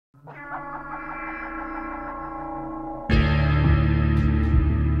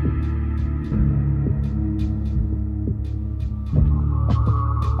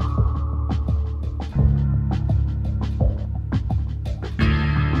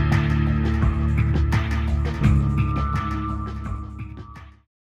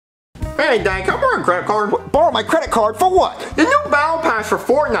Hey, Dad, can I borrow a credit card? What, borrow my credit card for what? The new Battle Pass for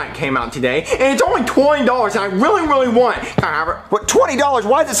Fortnite came out today, and it's only $20, and I really want it. Can I have it? What, $20?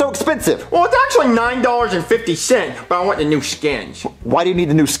 Why is it so expensive? Well, it's actually $9.50, but I want the new skins. Why do you need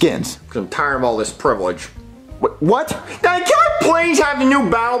the new skins? Because I'm tired of all this privilege. What? Dad, can I please have the new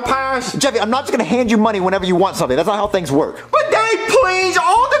Battle Pass? Jeffy, I'm not just gonna hand you money whenever you want something. That's not how things work. But Dad, please,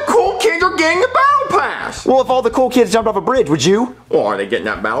 all the cool kids are getting the Battle Pass. Well, if all the cool kids jumped off a bridge, would you? Well, are they getting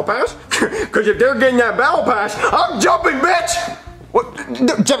that Battle Pass? Because if they're getting that Battle Pass, I'm jumping, bitch! What?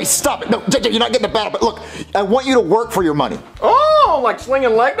 No, Jeffy, stop it. No, Jeffy, you're not getting the battle. But look, I want you to work for your money. Oh, like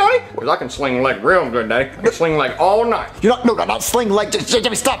slinging leg day? Because I can sling leg real good, Daddy. I can sling leg all night. You're not, no, not sling leg.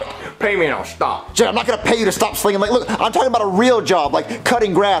 Jeffy, stop it. Pay me and I'll stop. Jeffy, I'm not gonna pay you to stop slinging leg. Look, I'm talking about a real job, like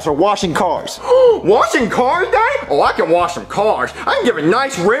cutting grass or washing cars. Washing cars, Daddy? Oh, I can wash some cars. I can give a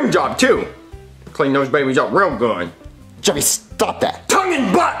nice rim job, too. Clean those babies up real good. Jeffy, stop that. Tongue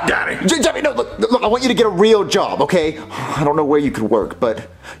and butt, Daddy. Jeffy, no, look, I want you to get a real job, okay? I don't know where you could work, but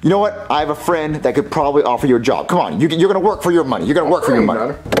you know what? I have a friend that could probably offer you a job. Come on, you're gonna work for your money. You're gonna work for your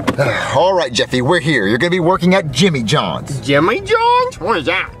money. All right, Jeffy, we're here. You're gonna be working at Jimmy John's. Jimmy John's? What is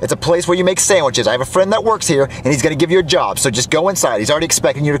that? It's a place where you make sandwiches. I have a friend that works here, and he's gonna give you a job, so just go inside. He's already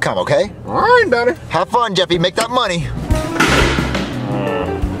expecting you to come, okay? All right, Daddy. Have fun, Jeffy. Make that money.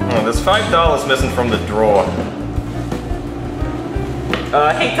 There's $5 missing from the drawer.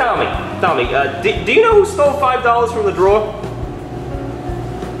 Hey, Tommy, do you know who stole $5 from the drawer?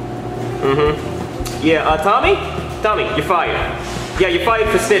 Yeah, Tommy, you're fired. Yeah, you're fired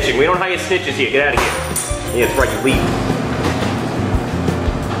for snitching. We don't hire snitches here. Get out of here. Yeah, that's right, you leave.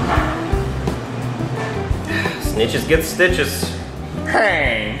 Snitches get stitches.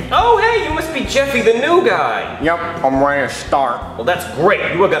 Hey. Oh, hey, you must be Jeffy, the new guy. Yep, I'm ready to start. Well, that's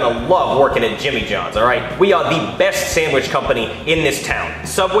great. You are gonna love working at Jimmy John's, all right? We are the best sandwich company in this town.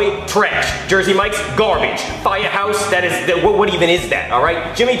 Subway, trash. Jersey Mike's, garbage. Firehouse, that is, what even is that, all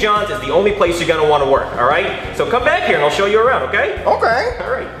right? Jimmy John's is the only place you're gonna wanna work, all right? So come back here and I'll show you around, okay? Okay.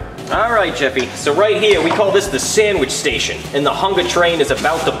 All right. All right, Jeffy. So right here, we call this the sandwich station, and the hunger train is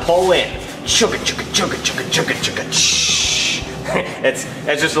about to pull in. Chugga, chugga, chugga, chugga, chugga, chugga, shh. That's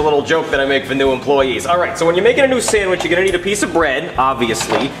just a little joke that I make for new employees. All right, so when you're making a new sandwich, you're gonna need a piece of bread,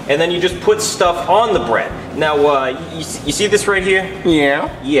 obviously, and then you just put stuff on the bread. Now, you see this right here? Yeah.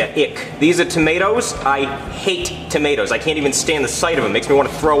 Yeah, ick. These are tomatoes. I hate tomatoes. I can't even stand the sight of them. It makes me want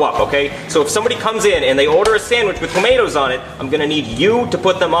to throw up, okay? So if somebody comes in and they order a sandwich with tomatoes on it, I'm gonna need you to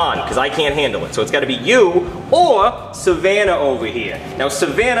put them on, because I can't handle it. So it's gotta be you or Savannah over here. Now,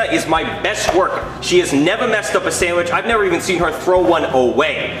 Savannah is my best worker. She has never messed up a sandwich. I've never even seen her throw one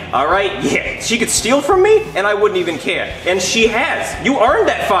away, all right? Yeah, she could steal from me, and I wouldn't even care. And she has. You earned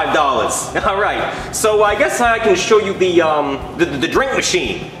that $5. All right, so I guess I can show you the drink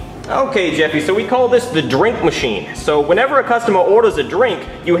machine. Okay, Jeffy, so we call this the drink machine. So whenever a customer orders a drink,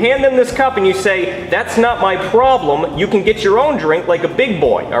 you hand them this cup and you say, that's not my problem, you can get your own drink like a big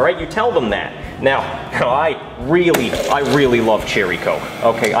boy, all right? You tell them that. Now, I really love cherry Coke.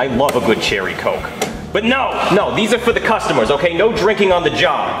 Okay, I love a good cherry Coke. But no, these are for the customers, okay? No drinking on the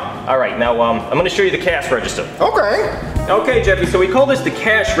job. All right, now I'm gonna show you the cash register. Okay. Okay, Jeffy, so we call this the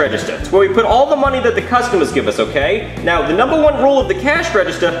cash register. It's where we put all the money that the customers give us, okay? Now, the #1 rule of the cash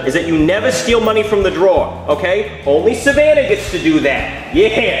register is that you never steal money from the drawer, okay? Only Savannah gets to do that.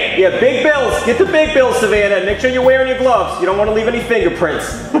 Yeah, big bills. Get the big bills, Savannah. Make sure you're wearing your gloves. You don't want to leave any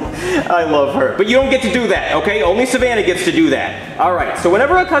fingerprints. I love her. But you don't get to do that, okay? Only Savannah gets to do that. All right, so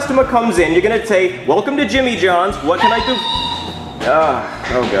whenever a customer comes in, you're gonna say, welcome to Jimmy John's. What can I do?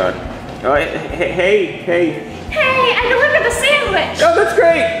 Oh God. Hey, I delivered the sandwich! Oh,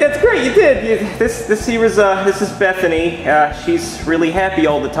 that's great, you did. This is Bethany. She's really happy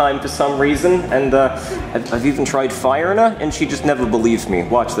all the time for some reason, and I've even tried firing her, and she just never believes me.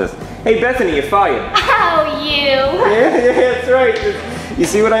 Watch this. Hey, Bethany, you're fired. Oh, you! Yeah, that's right. You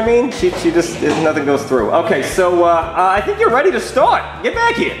see what I mean? She just, nothing goes through. Okay, so I think you're ready to start. Get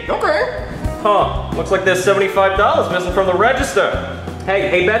back here. Okay. Huh, looks like there's $75 missing from the register.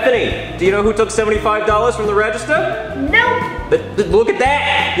 Hey, Bethany, do you know who took $75 from the register? Nope. Look at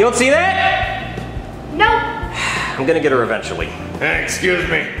that! You don't see that? Nope. I'm gonna get her eventually. Hey, excuse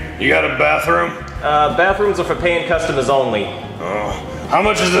me. You got a bathroom? Bathrooms are for paying customers only. Oh, how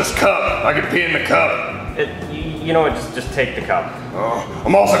much is this cup? I could pee in the cup. You know what, just take the cup. Oh,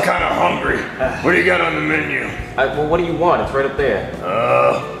 I'm also kind of hungry. What do you got on the menu? Well, what do you want? It's right up there.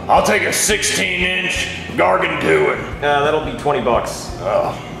 I'll take a 16-inch gargantuan. That'll be $20.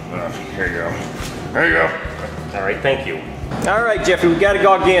 Oh, here you go. There you go. All right, thank you. All right, Jeffy, we got a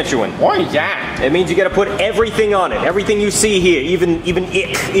gargantuan. What is that? It means you gotta put everything on it. Everything you see here, even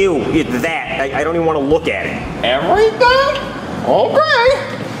ick, ew, that. I don't even want to look at it. Everything?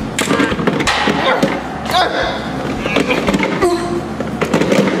 Okay.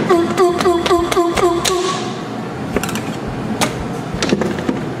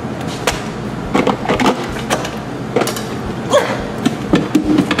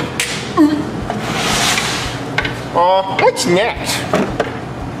 What's next?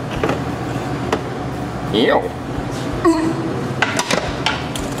 Ew.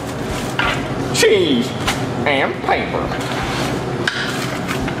 Cheese and paper.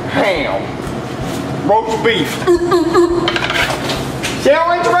 Ham. Roast beef.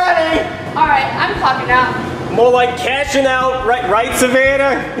 Sandwich ready! Alright, I'm clocking out. More like cashing out, right,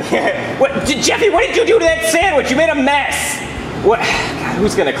 Savannah? What, Jeffy, what did you do to that sandwich? You made a mess. What? God,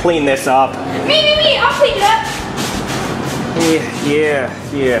 who's gonna clean this up? Me, I'll clean it up. Yeah.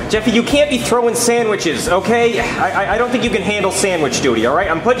 Jeffy, you can't be throwing sandwiches, okay? I don't think you can handle sandwich duty, all right?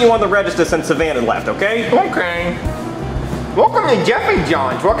 I'm putting you on the register since Savannah left, okay? Okay. Welcome to Jeffy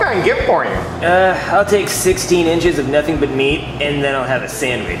John's. What can I get for you? I'll take 16 inches of nothing but meat, and then I'll have a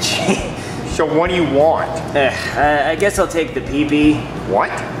sandwich. So what do you want? I guess I'll take the pee-pee.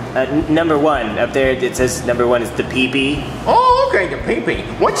 What? Number 1. Up there it says number 1 is the pee-pee. Oh, okay, the pee-pee.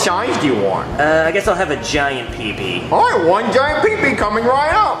 What size do you want? I guess I'll have a giant pee-pee. Alright, one giant pee-pee coming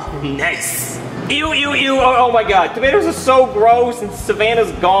right up. Nice. Ew. Oh my god. Tomatoes are so gross and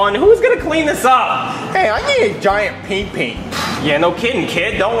Savannah's gone. Who's gonna clean this up? Hey, I need a giant pee-pee. Yeah, no kidding,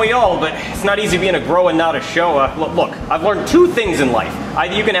 kid. Don't we all? But it's not easy being a grower, not a shower. Look, I've learned 2 things in life.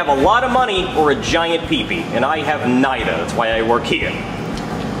 Either you can have a lot of money or a giant pee-pee. And I have neither. That's why I work here.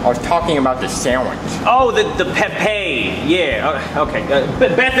 I was talking about the sandwich. Oh, the Pepe. Yeah, okay.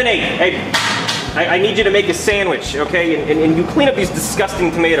 Bethany, hey, I need you to make a sandwich, okay? And you clean up these disgusting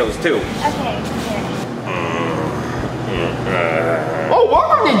tomatoes, too. Okay, Oh,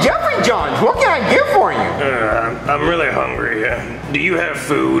 welcome to Jeffy John's. What can I get for you? I'm really hungry. Do you have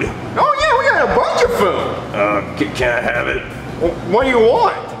food? Oh, yeah, we got a bunch of food. Can I have it? What do you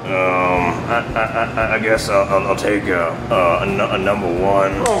want? I guess I'll take a number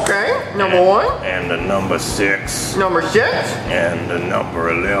 1. Okay, number 1. And a number 6. Number 6. And a number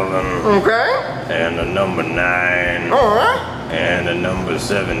 11. Okay. And a number 9. Alright. And a number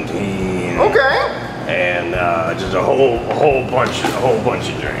 17. Okay. And just a whole bunch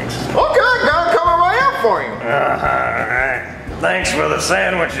of drinks. Okay, got it coming right up for you. Alright. Thanks for the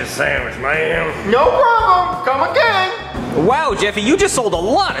sandwich, man. No problem. Come again. Wow, Jeffy, you just sold a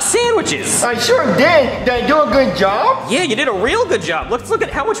lot of sandwiches. I sure did. Did I do a good job? Yeah, you did a real good job. Let's look at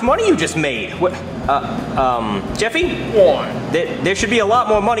how much money you just made. What? Jeffy? What? There should be a lot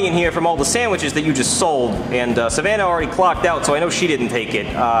more money in here from all the sandwiches that you just sold. And Savannah already clocked out, so I know she didn't take it.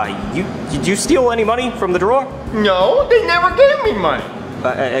 Did you steal any money from the drawer? No, they never gave me money.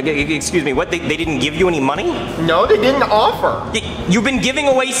 Excuse me, what? They didn't give you any money? No, they didn't offer. You've been giving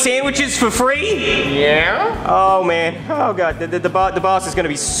away sandwiches for free? Yeah? Oh, man. Oh, God. The boss is going to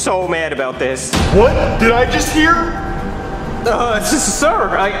be so mad about this. What did I just hear?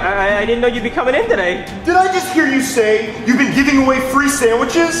 Sir, I didn't know you'd be coming in today. Did I just hear you say you've been giving away free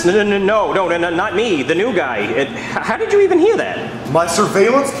sandwiches? No, not me, the new guy. How did you even hear that? My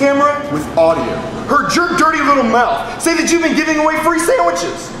surveillance camera with audio heard your dirty little mouth say that you've been giving away free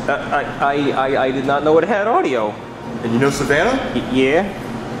sandwiches. I did not know it had audio. And you know Savannah? Yeah?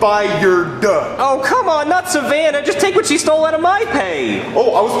 Buy your duh. Oh, come on, not Savannah. Just take what she stole out of my pay.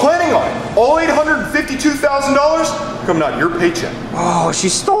 Oh, I was planning on it. All $852,000 coming out of your paycheck. Oh, she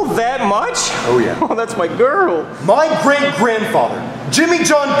stole that much? Oh, yeah. Oh, that's my girl. My great-grandfather, Jimmy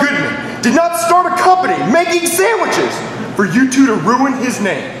John Goodman, did not start a company making sandwiches for you two to ruin his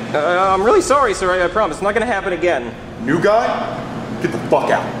name. I'm really sorry, sir. I promise. It's not going to happen again. New guy, get the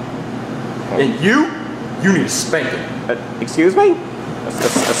fuck out. And you need a spanking. Excuse me?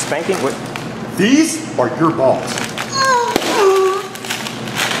 A spanking? What? These are your balls.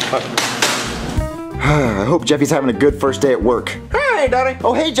 I hope Jeffy's having a good first day at work. Hey, Daddy.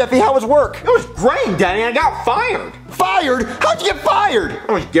 Oh, hey, Jeffy, how was work? It was great, Daddy. I got fired. Fired? How'd you get fired?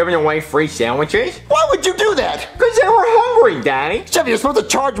 I was giving away free sandwiches. Why would you do that? Because they were hungry, Daddy. Jeffy, you're supposed to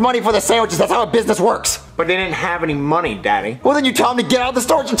charge money for the sandwiches. That's how a business works. But they didn't have any money, Daddy. Well, then you tell them to get out of the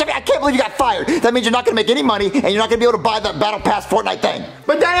store. Jeffy, I can't believe you got fired. That means you're not going to make any money, and you're not going to be able to buy that Battle Pass Fortnite thing.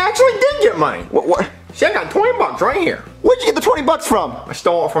 But Daddy actually did get money. What? See, I got 20 bucks right here. Where'd you get the 20 bucks from? I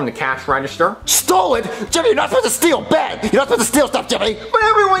stole it from the cash register. Stole it? Jeffy, you're not supposed to steal. Bad. You're not supposed to steal stuff, Jeffy. But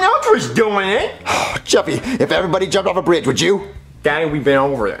everyone else was doing it. Jeffy, if everybody jumped off a bridge, would you? Daddy, we've been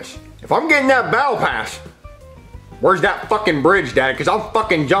over this. If I'm getting that Battle Pass, Where's that fucking bridge, Daddy? Because I'm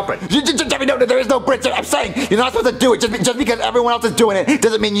fucking jumping. Jeffy, no, there is no bridge. I'm saying you're not supposed to do it. Just because everyone else is doing it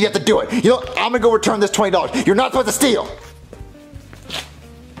doesn't mean you have to do it. You know, I'm gonna go return this $20. You're not supposed to steal.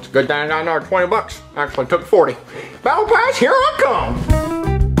 It's a good thing I got another 20 bucks. Actually took 40. Battle Pass, here I come.